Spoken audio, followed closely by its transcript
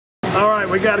All right,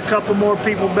 we got a couple more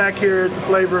people back here at the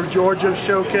Flavor of Georgia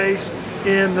showcase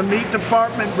in the meat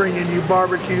department, bringing you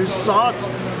barbecue sauce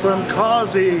from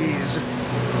Causey's.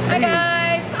 Hi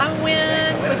guys, I'm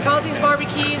Wynn with Causey's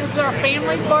Barbecue. This is our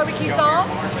family's barbecue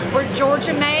sauce. We're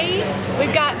Georgia made.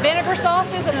 We've got vinegar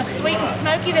sauces and a sweet and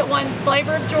smoky that won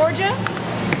Flavor of Georgia.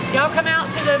 Y'all come out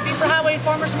to the Buford Highway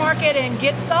Farmers Market and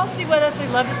get saucy with us. We'd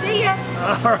love to see you.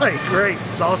 All right, great.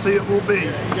 Saucy it will be.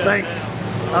 Thanks.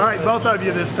 All right, both of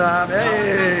you this time.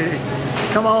 Hey,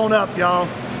 come on up, y'all.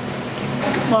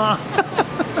 Come on.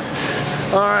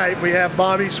 All right, we have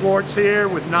Bobby Schwartz here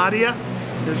with Nadia,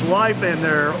 his wife, and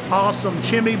their awesome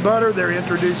chimney butter they're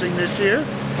introducing this year.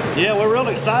 Yeah, we're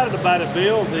really excited about it,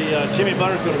 Bill. The chimney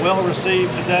butter's been well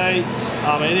received today.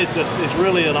 I mean, it's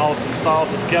really an awesome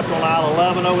sauce. It's kept on aisle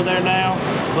 11 over there now.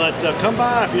 But come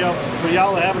by for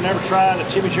y'all that haven't ever tried a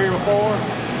chimichurri before,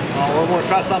 or want to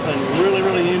try something really,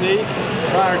 really unique.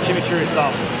 Try our chimichurri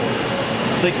sauces.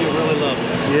 I think you'll really love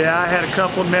it. Yeah, I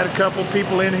had met a couple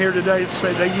people in here today that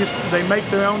say they make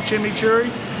their own chimichurri.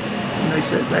 And they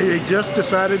said they just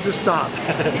decided to stop.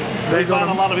 We find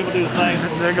a lot of people do the same.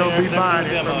 They're going to be buying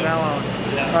it from now on.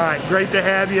 Yeah. All right, great to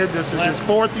have you. This is your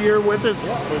 4th year with us.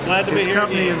 Yeah, we're glad to be here. This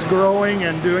company is growing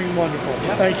and doing wonderful.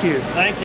 Yep. Thank you. Thank you.